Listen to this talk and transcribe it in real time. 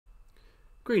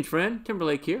Greetings, friend.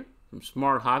 Timberlake here from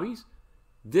Smart Hobbies.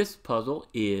 This puzzle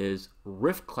is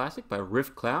Riff Classic by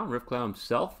Riffclown. Riffclown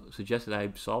himself suggested I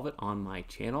solve it on my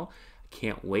channel. I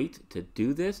can't wait to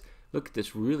do this. Look at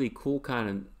this really cool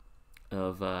kind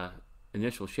of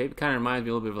initial shape. It kind of reminds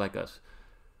me a little bit of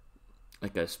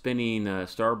like a spinning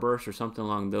starburst or something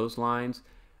along those lines.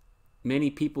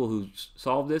 Many people who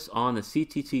solved this on the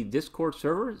CTC Discord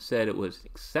server said it was an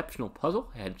exceptional puzzle.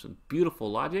 It had some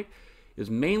beautiful logic. It was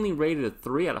mainly rated a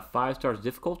 3 out of 5 stars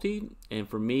difficulty, and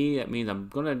for me that means I'm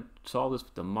going to solve this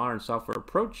with the modern software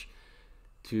approach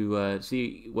to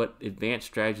see what advanced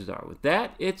strategies are. With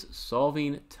that, it's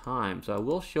solving time. So I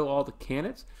will show all the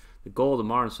candidates. The goal of the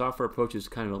modern software approach is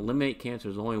kind of eliminate candidates.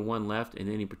 There's only one left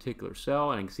in any particular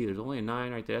cell, and I can see there's only a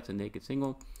 9 right there. That's a naked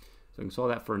single. So I can solve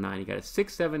that for a 9. You got a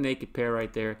 6, 7 naked pair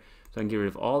right there. So I can get rid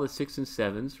of all the 6 and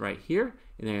 7s right here,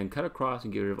 and then I can cut across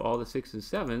and get rid of all the 6 and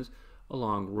 7s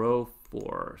along row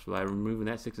 4. So by removing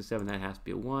that 6 and 7, that has to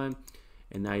be a 1.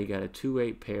 And now you got a 2,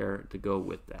 8 pair to go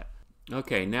with that.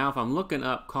 Okay, now if I'm looking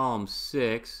up column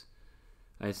 6,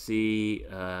 I see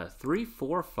 3,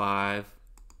 4, 5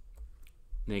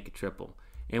 naked triple.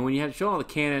 And when you have to show all the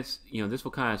candidates, you know, this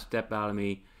will kind of step out of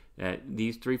me that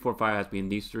these 3, 4, 5 has to be in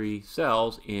these 3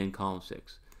 cells in column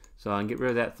 6. So I can get rid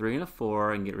of that 3 and a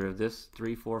 4 and get rid of this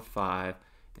 3, 4, 5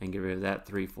 and get rid of that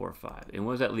 3, 4, 5. And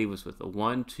what does that leave us with? A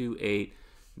 1, 2, 8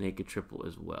 naked triple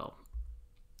as well.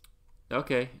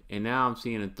 Okay, and now I'm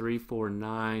seeing a 3, 4,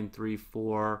 9, 3,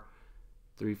 4,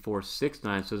 3, 4, 6,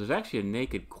 9. So there's actually a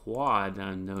naked quad that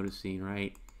I'm noticing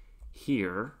right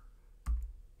here.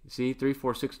 You see, 3,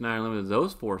 4, 6, 9 are limited to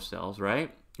those 4 cells,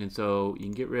 right? And so you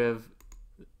can get rid of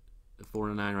the 4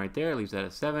 and 9 right there, leaves that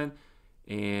at 7,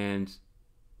 and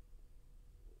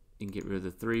you can get rid of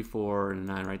the 3, 4, and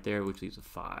 9 right there, which leaves a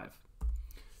 5.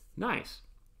 Nice.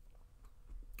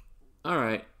 All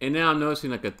right, and now I'm noticing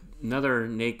like another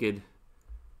naked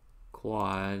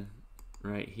quad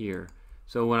right here.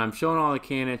 So when I'm showing all the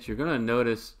candidates, you're gonna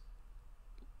notice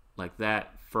like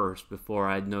that first before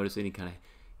I notice any kind of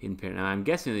hidden pair. Now I'm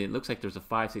guessing it looks like there's a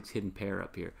 5, 6 hidden pair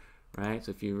up here, right?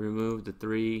 So if you remove the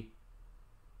 3,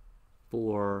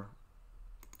 4,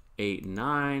 8, and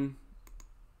 9,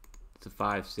 it's a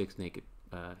 5, 6 naked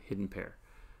hidden pair.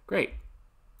 Great.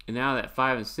 And now that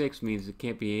 5 and 6 means it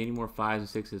can't be any more 5s and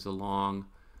 6s along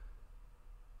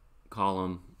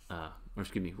column, or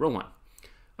excuse me, row 1.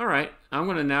 All right, I'm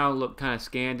going to now look, kind of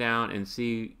scan down and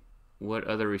see what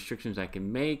other restrictions I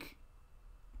can make,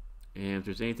 and if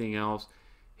there's anything else,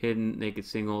 hidden naked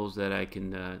singles that I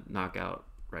can knock out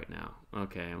right now.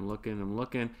 Okay, I'm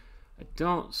looking. I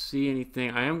don't see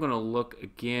anything. I am going to look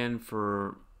again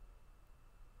for,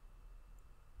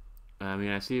 I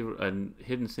mean, I see a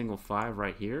hidden single 5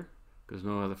 right here. There's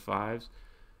no other 5s.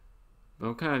 But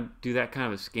I'm kind of do that kind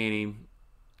of a scanning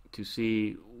to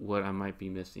see what I might be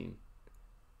missing.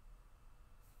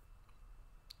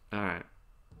 All right.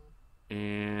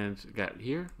 And got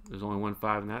here. There's only one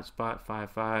 5 in that spot. 5,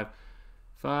 5.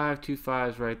 5, 2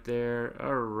 5s right there.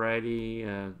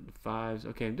 Alrighty. 5s.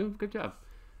 Okay, I'm doing a good job.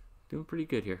 Doing pretty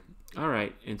good here. All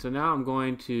right. And so now I'm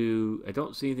going to, I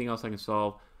don't see anything else I can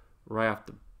solve right off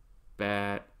the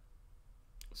bat.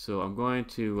 So I'm going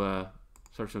to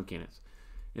search some candidates.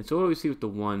 And so what do we see with the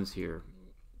 1s here?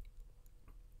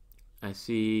 I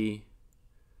see,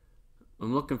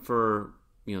 I'm looking for,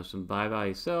 you know, some buy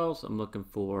value cells. I'm looking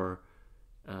for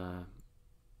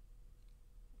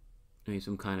maybe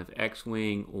some kind of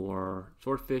X-wing or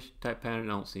swordfish type pattern.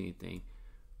 I don't see anything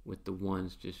with the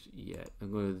 1s just yet.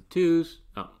 I'm going to the 2s.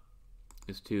 Oh,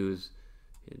 this 2 is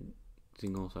hidden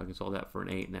single, so I can solve that for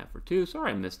an 8 and that for 2. Sorry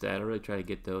I missed that. I really try to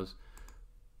get those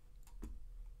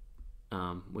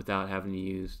without having to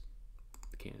use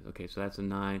the candidates. Okay, so that's a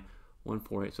 9, 1,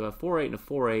 4, 8. So a 4, 8 and a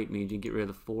 4, 8 means you can get rid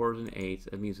of the 4s and 8s.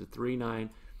 That means a 3, 9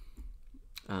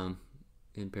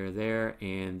 in pair there,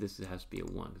 and this has to be a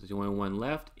 1 because there's only one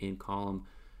left in column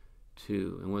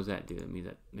 2. And what does that do? That means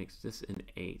that makes this an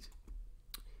 8.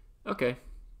 Okay,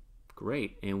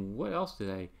 great. And what else did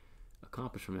I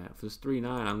accomplish from that? For this 3,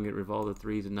 9, I'm going to get rid of all the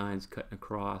 3s and 9s cutting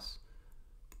across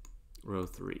row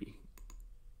 3.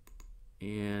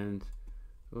 And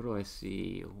what do I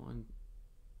see? 1,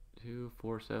 2,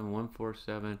 4, 7, 1, 4,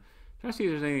 7. Trying to see if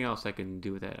there's anything else I can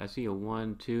do with that. I see a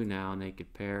 1, 2 now,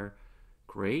 naked pair.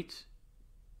 Great.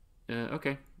 Okay,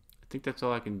 I think that's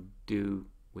all I can do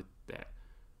with that.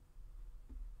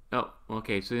 Oh,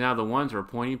 okay, so now the 1s are a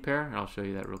pointing pair. I'll show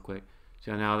you that real quick.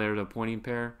 So now they're the pointing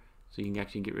pair. So you can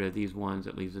actually get rid of these 1s.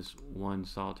 That leaves this one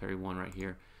solitary 1 right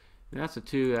here. And that's a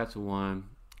 2, that's a 1.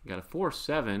 You got a 4,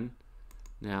 7.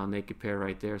 Now naked pair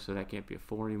right there, so that can't be a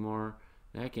 4 anymore.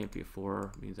 That can't be a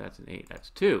 4, means that's an 8. That's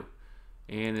 2.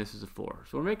 and this is a 4.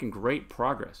 So we're making great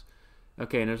progress.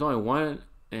 Okay, and there's only one,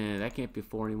 and that can't be a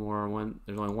 4 anymore.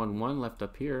 There's only one 1 left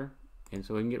up here, and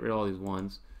so we can get rid of all these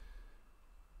 1s.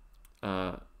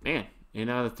 Man, and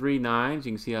now the 3 9s,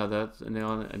 you can see how that's a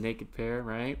naked pair,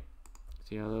 right?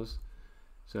 See how those?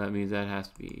 So that means that has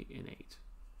to be an 8.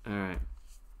 All right.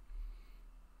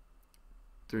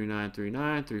 3 9 3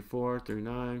 9 3 4 3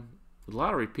 9. A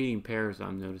lot of repeating pairs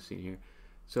I'm noticing here.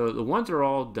 So the 1s are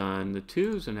all done. The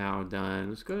 2s are now done.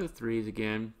 Let's go to the 3s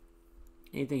again.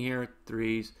 Anything here with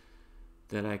 3s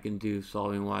that I can do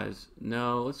solving wise?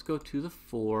 No. Let's go to the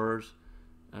 4s.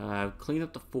 I've cleaned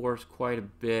up the 4s quite a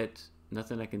bit.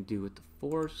 Nothing I can do with the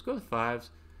 4s. Let's go to the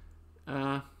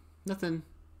 5s. Nothing.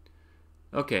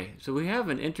 Okay, so we have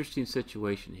an interesting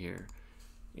situation here,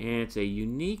 and it's a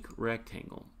unique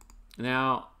rectangle.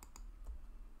 Now,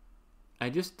 I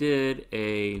just did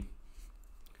a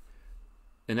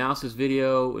analysis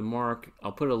video with Mark.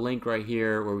 I'll put a link right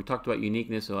here where we talked about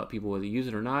uniqueness, about people whether use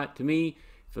it or not. To me,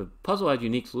 if a puzzle has a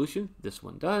unique solution, this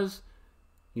one does.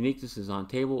 Uniqueness is on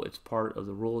table. It's part of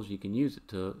the rules. You can use it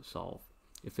to solve.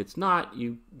 If it's not,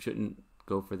 you shouldn't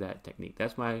go for that technique.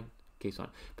 That's my case on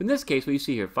it. But in this case, what you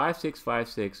see here, 5 6 5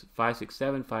 6 5 6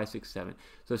 7 5 6 7.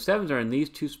 So 7s are in these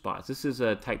 2 spots. This is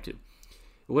a type 2.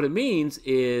 What it means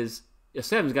is a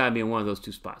 7's got to be in one of those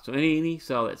 2 spots. So any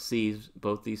cell that sees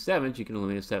both these 7s, you can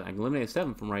eliminate a 7. I can eliminate a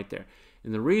 7 from right there.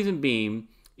 And the reason being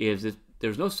is if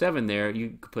there's no 7 there,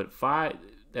 you could put 5.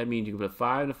 That means you can put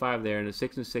 5 and a 5 there and a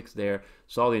 6 and 6 there.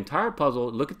 Solve the entire puzzle.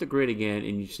 Look at the grid again,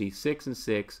 and you see 6 and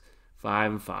 6,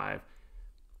 5 and 5.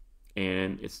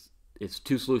 And it's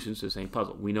 2 solutions to the same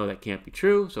puzzle. We know that can't be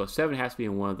true, so a 7 has to be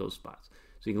in one of those spots.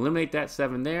 So you can eliminate that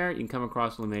 7 there. You can come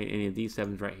across and eliminate any of these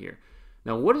 7s right here.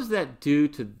 Now, what does that do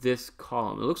to this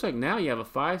column? It looks like now you have a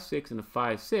 5 6 and a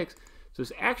 5 6. So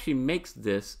this actually makes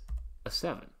this a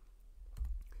 7,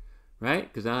 right?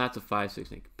 Because now that's a 5 6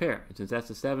 naked pair. And since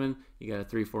that's a 7, you got a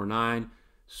 3 4 9.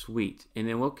 Sweet. And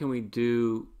then what can we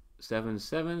do? 7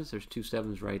 7s. There's 2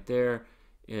 7s right there,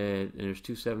 and there's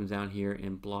 2 7s down here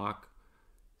in block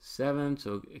 7.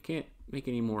 So I can't make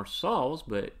any more solves,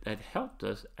 but that helped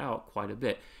us out quite a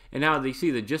bit. And now you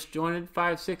see the disjointed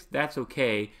 5 6. That's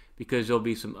okay, because there'll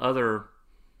be some other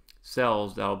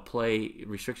cells that'll play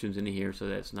restrictions into here so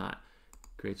that it's not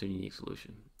creates a unique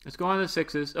solution. Let's go on to the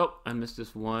 6s. Oh, I missed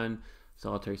this one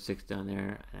solitary 6 down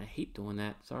there. I hate doing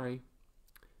that. Sorry.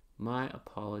 My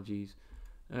apologies.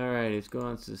 All right, let's go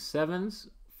on to the 7s.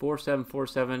 4 7 4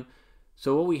 7.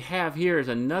 So what we have here is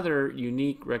another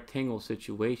unique rectangle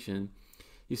situation.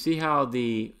 You see how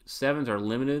the 7s are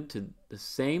limited to the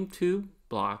same 2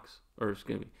 blocks, or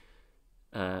excuse me,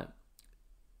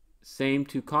 same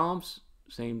 2 columns,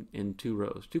 same in 2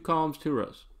 rows. 2 columns, 2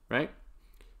 rows, right?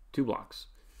 2 blocks.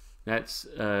 That's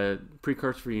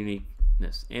precursor for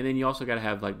uniqueness. And then you also got to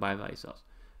have like bi-value cells.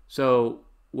 So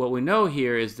what we know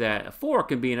here is that a 4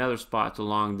 can be in other spots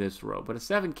along this row, but a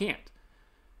 7 can't.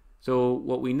 So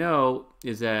what we know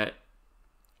is that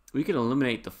we can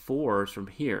eliminate the 4s from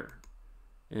here.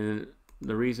 And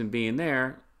the reason being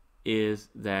there is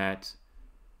that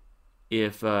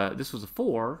if this was a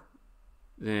 4,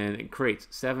 then it creates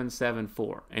 7 7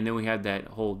 4. And then we had that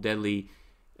whole deadly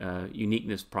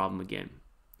uniqueness problem again.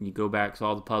 And you go back,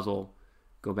 solve the puzzle,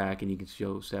 go back, and you can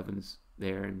show 7s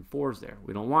there and 4s there.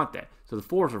 We don't want that. So the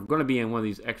 4s are going to be in one of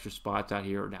these extra spots out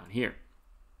here or down here.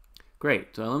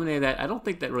 Great. So I eliminated that. I don't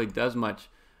think that really does much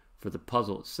for the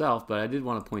puzzle itself, but I did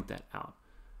want to point that out.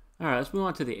 All right, let's move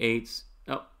on to the 8s.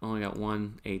 Oh, only got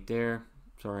 1 8 there.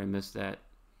 Sorry, I missed that.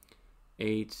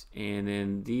 8, and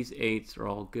then these 8s are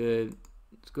all good.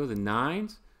 Let's go to the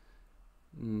 9s.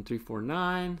 3 4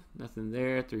 9. Nothing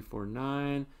there. 3 4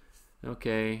 9.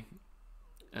 Okay.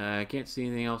 I can't see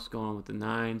anything else going on with the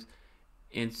 9s.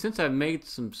 And since I've made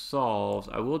some solves,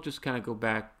 I will just kind of go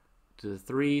back to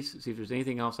the 3s, see if there's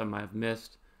anything else I might have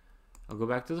missed. I'll go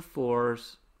back to the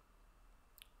 4s.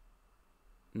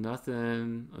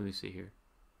 Nothing. Let me see here.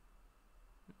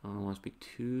 I don't want to speak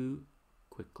too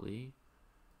quickly.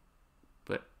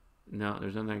 But no,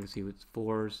 there's nothing I can see with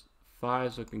 4s.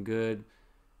 5s looking good.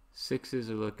 6s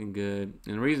are looking good.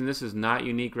 And the reason this is not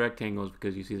unique rectangle is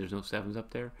because you see there's no 7s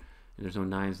up there. And there's no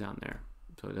 9s down there.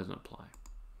 So it doesn't apply.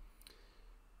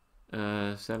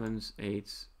 7s,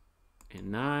 8s,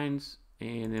 and 9s.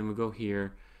 And then we go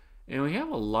here. And we have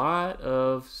a lot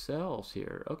of cells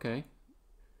here. Okay.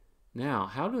 Now,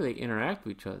 how do they interact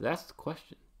with each other? That's the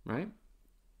question, right?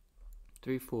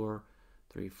 3 4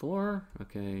 3 4.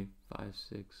 Okay. 5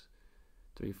 6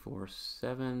 3 4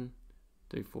 7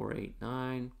 3 4 8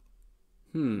 9.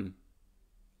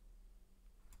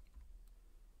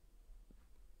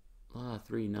 A lot of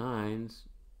 3 9s.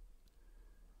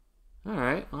 All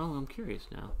right. Well, I'm curious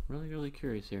now. Really, really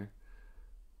curious here.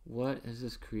 What has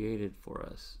this created for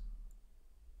us?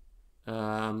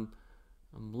 I'm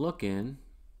looking.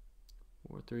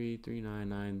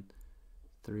 43399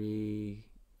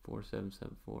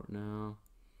 34774. No.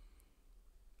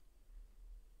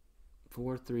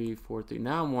 4343.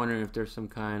 Now I'm wondering if there's some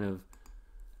kind of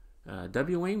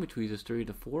W wing, which we use 3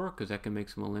 to 4, because that can make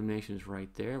some eliminations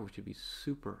right there, which would be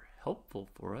super helpful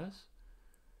for us.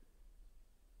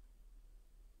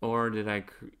 Or did I,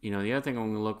 the other thing I'm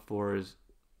going to look for is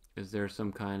there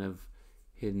some kind of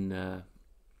hidden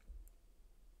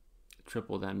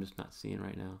triple that I'm just not seeing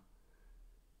right now?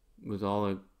 With all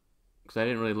the, because I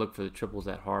didn't really look for the triples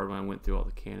that hard when I went through all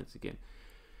the candidates again.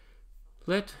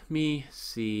 Let me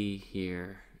see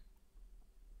here.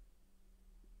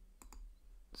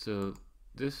 So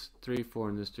this 3-4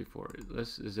 and this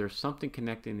 3-4. Is there something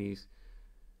connecting these?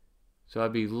 So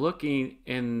I'd be looking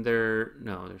in there.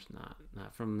 No, there's not.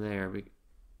 Not from there.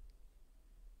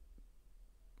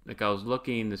 Like I was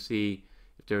looking to see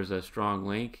if there's a strong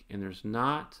link, and there's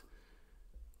not.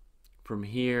 From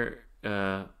here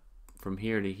to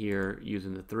here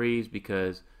using the 3s,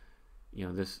 because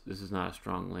this is not a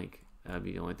strong link. That'd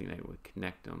be the only thing that would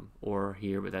connect them. Or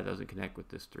here, but that doesn't connect with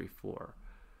this 3-4.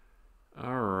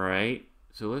 All right.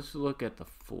 So let's look at the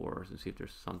 4s and see if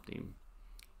there's something.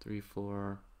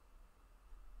 3-4.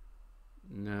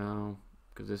 No,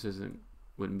 because this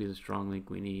wouldn't be the strong link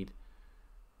we need.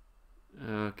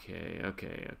 Okay.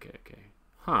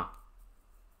 Huh.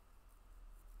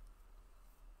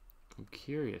 I'm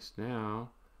curious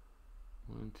now.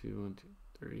 1, 2, 1, 2,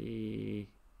 3.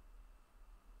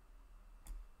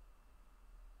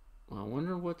 Well, I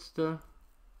wonder what's the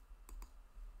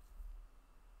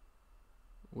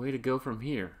way to go from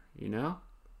here, Now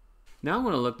I'm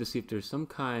going to look to see if there's some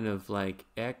kind of like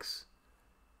XYZ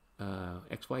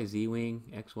wing,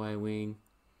 XY wing,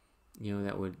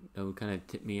 that would kind of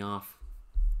tip me off.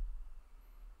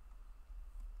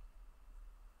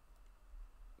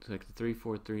 So like the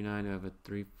 3-4-3-9, I have a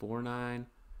 3-4-9,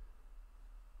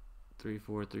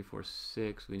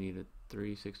 3-4-3-4-6. We need a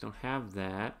 3-6. Don't have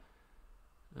that.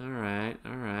 All right.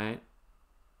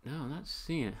 No, I'm not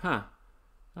seeing it. Huh?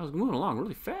 I was moving along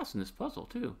really fast in this puzzle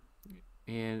too,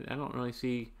 and I don't really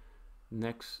see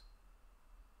next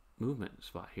movement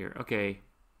spot here. Okay.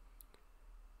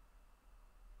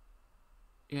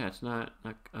 Yeah, it's not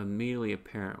immediately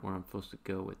apparent where I'm supposed to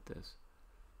go with this.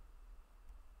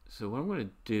 So what I'm going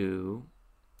to do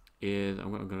is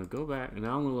I'm going to go back, and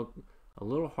now I'm going to look a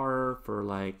little harder for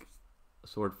like a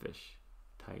swordfish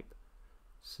type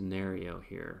scenario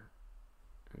here.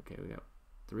 Okay, we got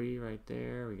 3 right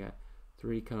there. We got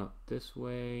 3 coming up this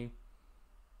way.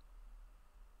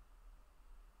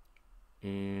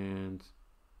 And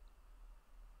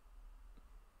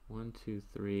 1, 2,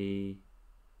 3.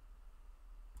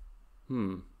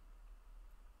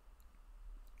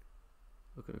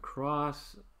 Looking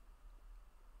across.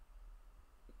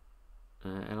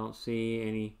 I don't see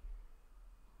any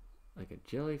like a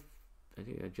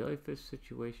jellyfish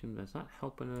situation. That's not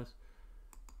helping us.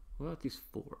 What about these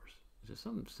 4s? Is there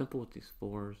something simple with these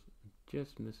 4s?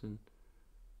 Just missing.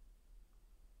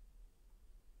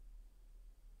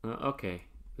 Okay,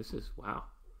 this is wow.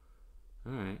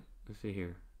 All right, let's see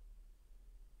here.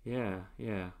 Yeah.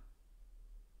 So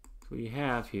what you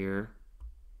have here,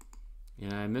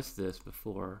 and I missed this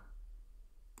before.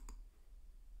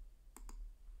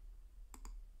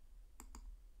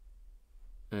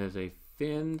 As a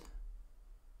finned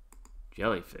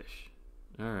jellyfish.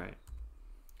 All right.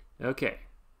 Okay.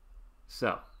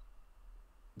 So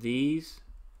these,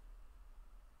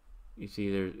 you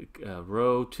see there's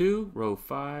row 2, row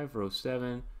 5, row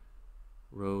 7,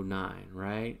 row 9,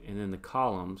 right? And then the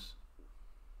columns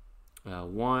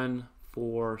 1,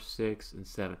 4, 6, and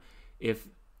 7. And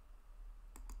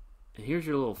here's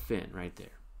your little fin right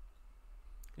there.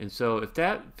 And so if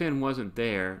that fin wasn't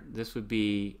there, this would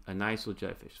be a nice little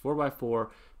jellyfish. 4x4.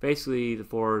 Basically, the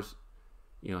 4s,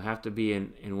 have to be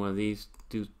in one of these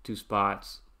two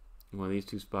spots, one of these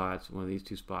 2 spots, one of these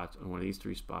 2 spots, and one of these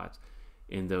 3 spots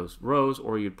in those rows,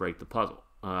 or you'd break the puzzle.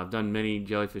 I've done many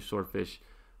jellyfish, swordfish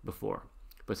before.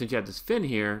 But since you have this fin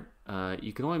here,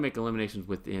 you can only make eliminations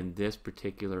within this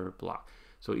particular block.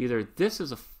 So either this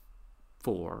is a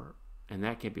 4, and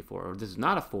that can't be 4, or this is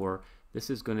not a 4, this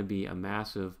is going to be a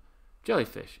massive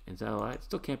jellyfish. And so it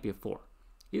still can't be a 4.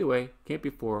 Either way, can't be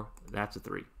 4, that's a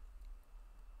 3.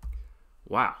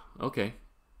 Wow, okay.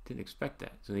 Didn't expect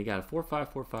that. So you got a 4, 5,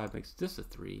 4, 5 makes this a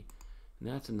 3. And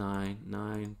that's a 9,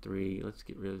 9, 3. Let's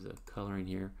get rid of the coloring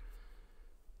here.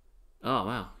 Oh,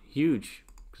 wow. Huge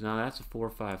because now that's a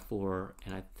 454,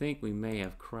 and I think we may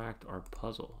have cracked our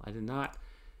puzzle. I did not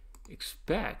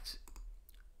expect.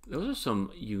 Those are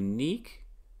some unique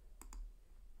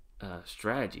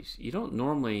strategies. You don't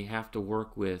normally have to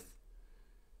work with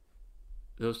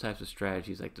those types of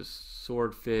strategies, like the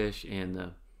swordfish and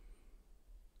the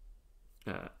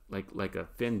like a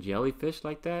fin jellyfish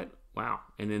like that. Wow.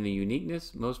 And then the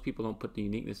uniqueness, most people don't put the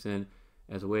uniqueness in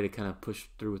as a way to kind of push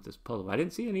through with this puzzle. I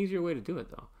didn't see an easier way to do it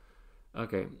though.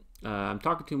 Okay, I'm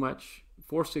talking too much.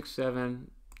 4, 6,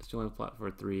 7. It's the only plot for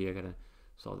a 3. I gotta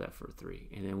solve that for a 3.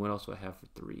 And then what else do I have for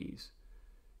 3s?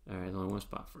 All right, there's only one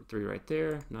spot for 3 right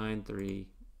there. 9, 3.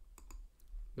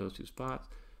 Those 2 spots.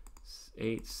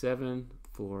 8, 7,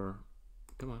 4.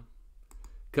 Come on.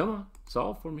 Come on.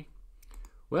 Solve for me.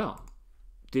 Well,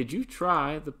 did you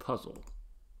try the puzzle?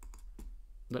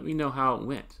 Let me know how it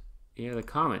went. In the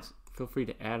comments, feel free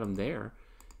to add them there.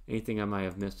 Anything I might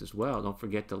have missed as well. Don't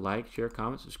forget to like, share,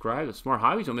 comment, subscribe to Smart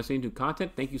Hobbies. Don't miss any new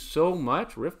content. Thank you so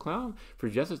much, Riffclown, for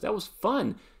justice. That was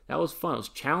fun. That was fun. It was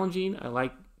challenging. I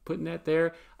like putting that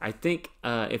there. I think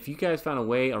if you guys found a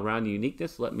way around the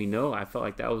uniqueness, let me know. I felt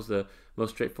like that was the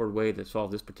most straightforward way to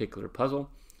solve this particular puzzle.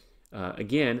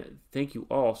 Again, thank you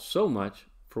all so much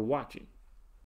for watching.